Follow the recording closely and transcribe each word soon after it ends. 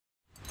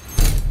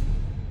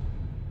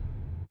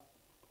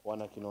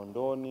wana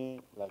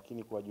Kinondoni,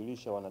 lakini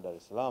kuwajulisha wana Dar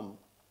es Salaam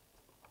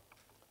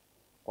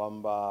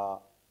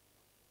kwamba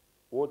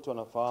wote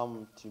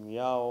wanafahamu timu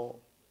yao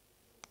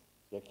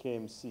ya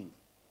KMC,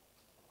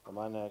 kwa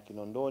maana ya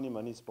Kinondoni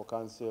Manispaa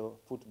Council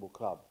Football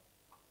Club,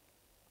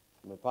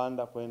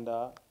 imepanda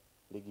kwenda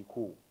ligi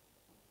kuu.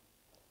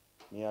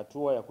 Ni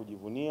hatua ya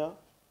kujivunia,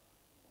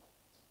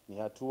 ni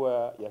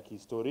hatua ya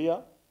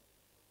kihistoria,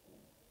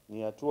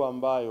 ni hatua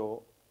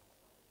ambayo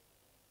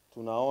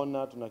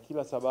tuna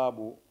kila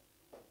sababu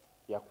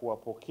ya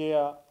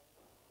kuwapokea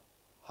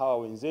hawa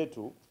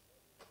wenzetu,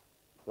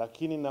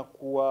 lakini na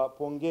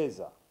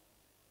kuwapongeza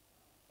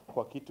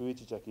kwa kitu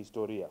hichi cha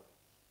kihistoria.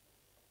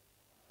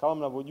 Kama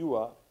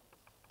mnavyojua,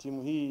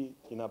 timu hii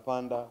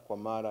inapanda kwa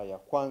mara ya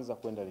kwanza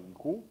kwenda ligi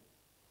kuu,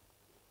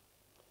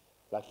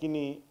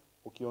 lakini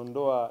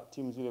ukiondoa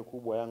timu zile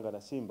kubwa Yanga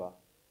na Simba,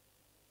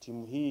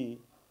 timu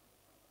hii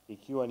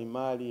ikiwa ni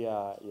mali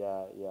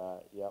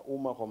ya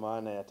umma, kwa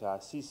maana ya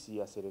taasisi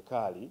ya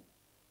serikali,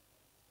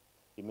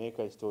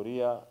 imeweka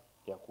historia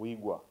ya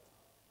kuigwa,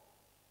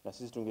 na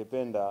sisi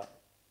tungependa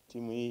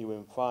timu hii iwe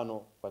mfano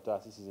kwa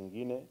taasisi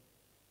zingine,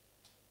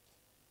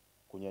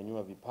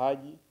 kunyanyua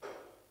vipaji,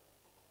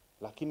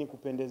 lakini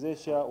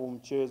kupendezesha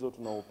mchezo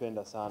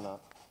tunaopenda sana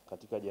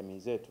katika jamii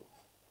zetu.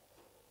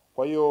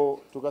 Kwa hiyo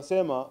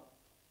tukasema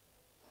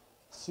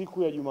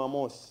siku ya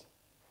Jumamosi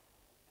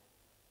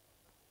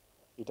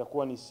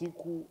itakuwa ni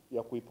siku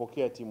ya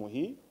kuipokea timu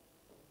hii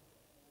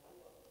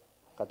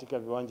katika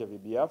viwanja vya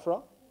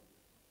Biafra.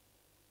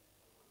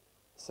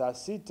 Saa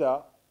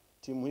 6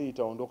 timu hii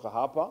itaondoka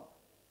hapa,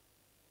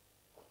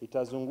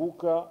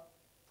 itazunguka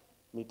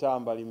mitaa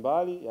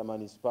mbalimbali ya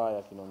Manispaa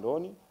ya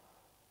Kinondoni.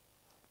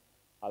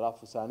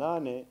 Alafu saa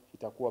 8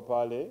 itakuwa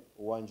pale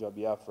uwanja wa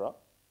Biafra,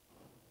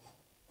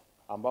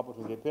 ambapo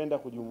tungependa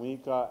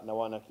kujumuika na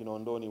wana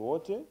Kinondoni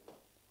wote,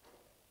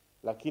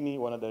 lakini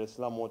wana Dar es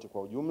Salaam wote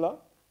kwa ujumla.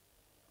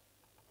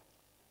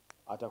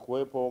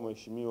 Atakuwepo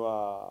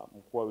Mheshimiwa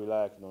mkuu wa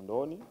wilaya ya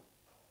Kinondoni,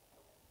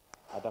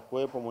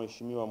 atakuwepo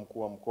Mheshimiwa mkuu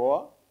wa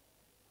mkoa,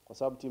 kwa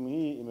sababu timu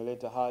hii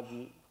imeleta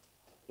hadhi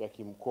ya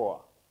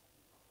kimkoa.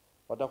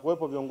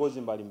 Watakuwepo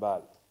viongozi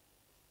mbalimbali,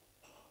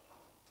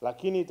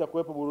 lakini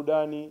itakuwepo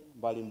burudani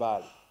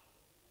mbalimbali.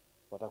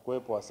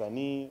 Watakuwepo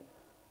wasanii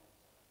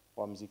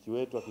wa muziki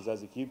wetu wa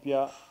kizazi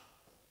kipya,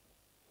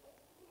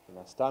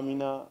 na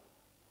Stamina,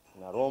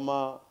 na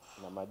Roma,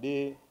 na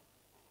Madee,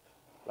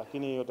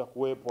 lakini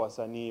watakuwepo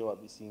wasanii wa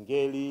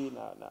bisingeli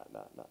na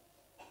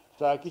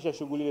tutahakikisha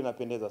shughuli ile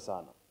inapendeza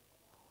sana.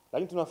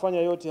 Lakini tunafanya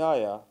yote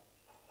haya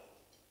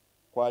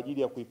kwa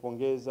ajili ya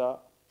kuipongeza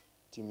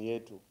timu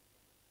yetu,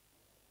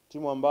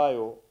 timu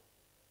ambayo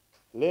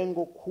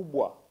lengo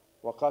kubwa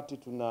wakati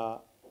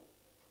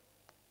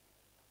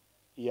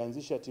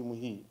ianzisha timu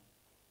hii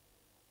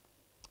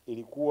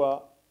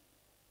ilikuwa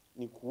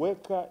ni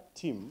kuweka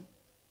timu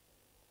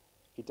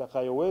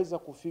itakayoweza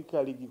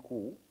kufika ligi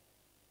kuu,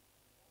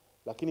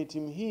 lakini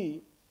timu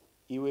hii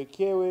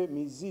iwekewe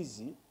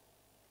mizizi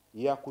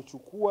ya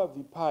kuchukua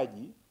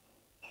vipaji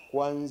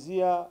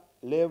kuanzia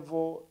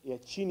level ya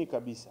chini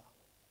kabisa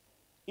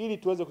ili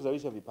tuweze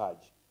kuzalisha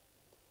vipaji.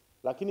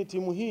 Lakini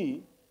timu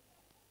hii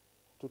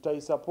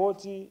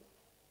tutaisapoti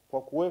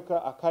kwa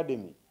kuweka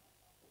academy.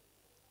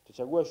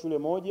 Tutachagua shule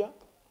moja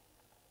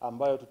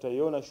ambayo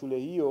tutaiona shule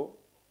hiyo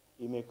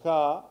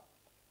imekaa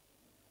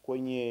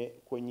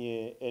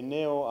kwenye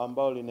eneo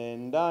ambalo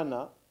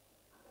linaendana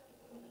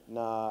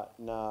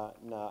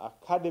na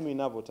academy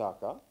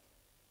inavyotaka.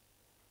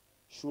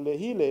 Shule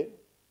hile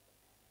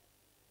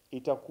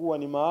itakuwa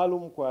ni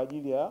maalum kwa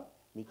ajili ya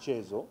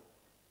michezo.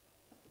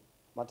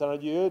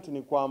 Matarajio yetu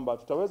ni kwamba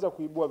tutaweza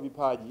kuibua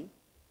vipaji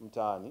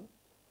mtaani,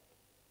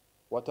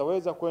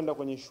 wataweza kwenda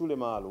kwenye shule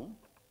maalum,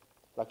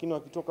 lakini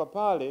wakitoka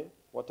pale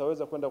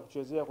wataweza kwenda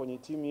kuchezea kwenye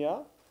timu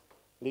ya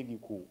ligi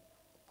kuu.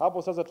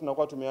 Hapo sasa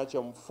tunakuwa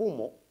tumeacha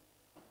mfumo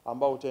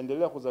ambao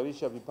utaendelea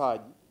kuzalisha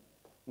vipaji,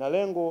 na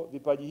lengo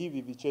vipaji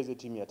hivi vicheze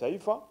timu ya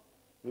taifa,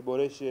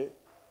 viboreshe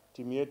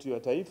timu yetu ya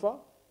taifa,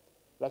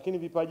 lakini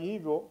vipaji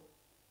hivyo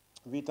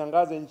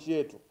vitangaze nchi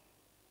yetu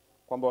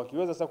kwamba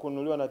wakiweza sasa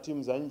kununuliwa na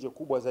timu za nje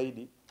kubwa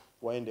zaidi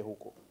waende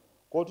huko.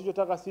 Kwa hiyo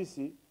tunachotaka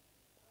sisi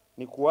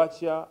ni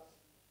kuacha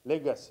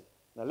legacy,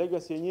 na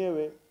legacy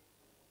yenyewe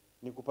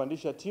ni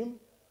kupandisha timu,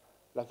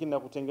 lakini na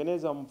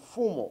kutengeneza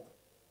mfumo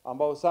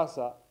ambao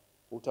sasa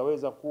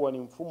utaweza kuwa ni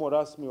mfumo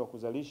rasmi wa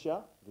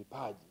kuzalisha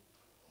vipaji,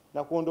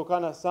 na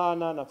kuondokana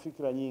sana na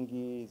fikra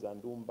nyingi za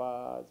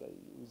ndumba, za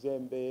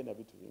uzembe na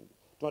vitu vingi.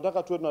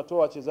 Tunataka tuwe tunatoa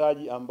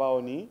wachezaji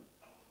ambao ni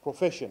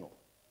professional.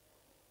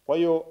 Kwa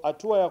hiyo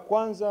hatua ya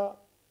kwanza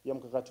ya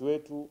mkakati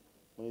wetu,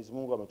 Mwenyezi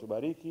Mungu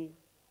ametubariki,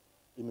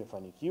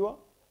 imefanikiwa,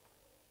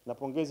 na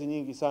pongezi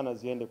nyingi sana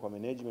ziende kwa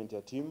management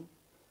ya timu.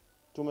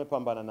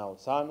 Tumepambana nao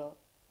sana,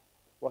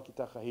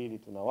 wakitaka hili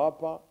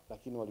tunawapa,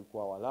 lakini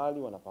walikuwa walali,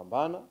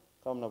 wanapambana.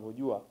 Kama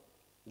mnavyojua,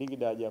 ligi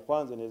daraja ya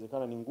kwanza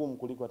inawezekana ni ngumu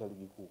kuliko hata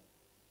ligi kuu,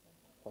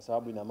 kwa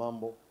sababu ina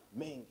mambo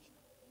mengi.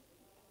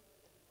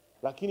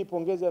 Lakini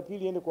pongezi ya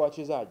pili iende kwa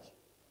wachezaji,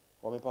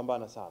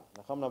 wamepambana sana,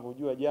 na kama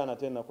mnavyojua jana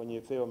tena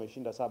kwenye FA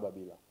wameshinda 7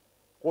 bila.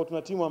 Kwa hiyo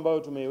tuna timu ambayo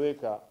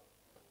tumeiweka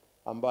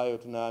ambayo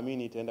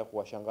tunaamini itaenda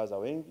kuwashangaza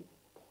wengi.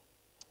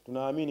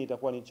 Tunaamini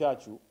itakuwa ni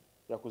chachu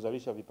ya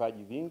kuzalisha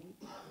vipaji vingi.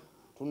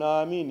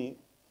 Tunaamini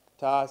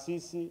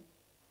taasisi,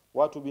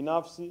 watu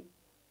binafsi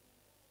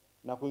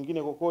na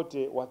kwingine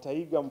kokote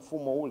wataiga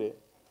mfumo ule,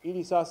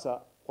 ili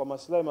sasa kwa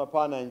maslahi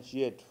mapana ya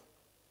nchi yetu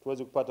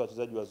tuweze kupata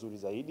wachezaji wazuri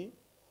zaidi,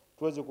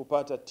 tuweze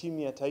kupata timu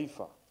ya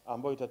taifa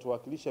ambayo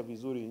itatuwakilisha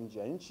vizuri nje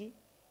ya nchi,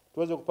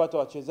 tuweze kupata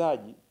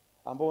wachezaji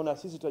ambao na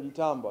sisi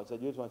tutajitamba,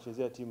 wachezaji wetu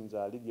wanachezea timu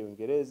za ligi ya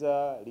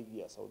Uingereza, ligi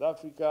ya South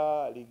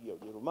Africa, ligi ya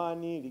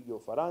Ujerumani, ligi ya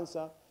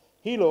Ufaransa.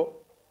 Hilo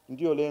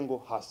ndio lengo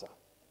hasa,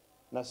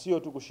 na sio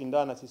tu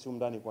kushindana sisi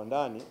ndani kwa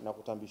ndani na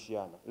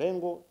kutambishiana.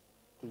 Lengo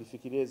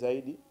tulifikirie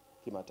zaidi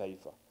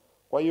kimataifa.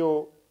 Kwa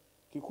hiyo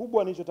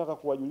kikubwa nilichotaka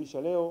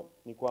kuwajulisha leo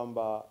ni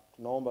kwamba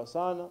tunaomba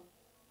sana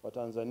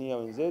Watanzania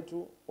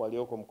wenzetu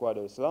walioko mkoa wa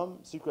Dar es Salaam,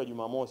 siku ya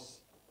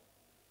Jumamosi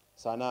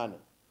saa 8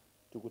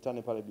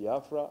 tukutane pale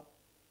Biafra,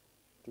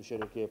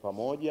 tusherekee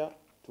pamoja,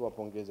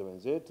 tuwapongeze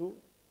wenzetu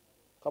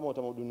kama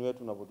utamaduni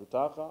wetu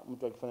unavyotutaka.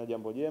 Mtu akifanya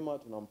jambo jema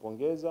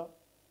tunampongeza.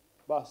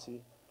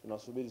 Basi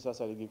tunasubiri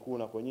sasa ligi kuu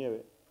na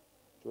kwenyewe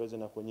tuweze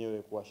na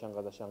kwenyewe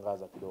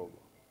kuwashangaza kidogo.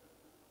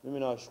 Mimi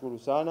nawashukuru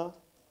sana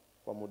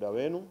kwa muda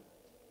wenu.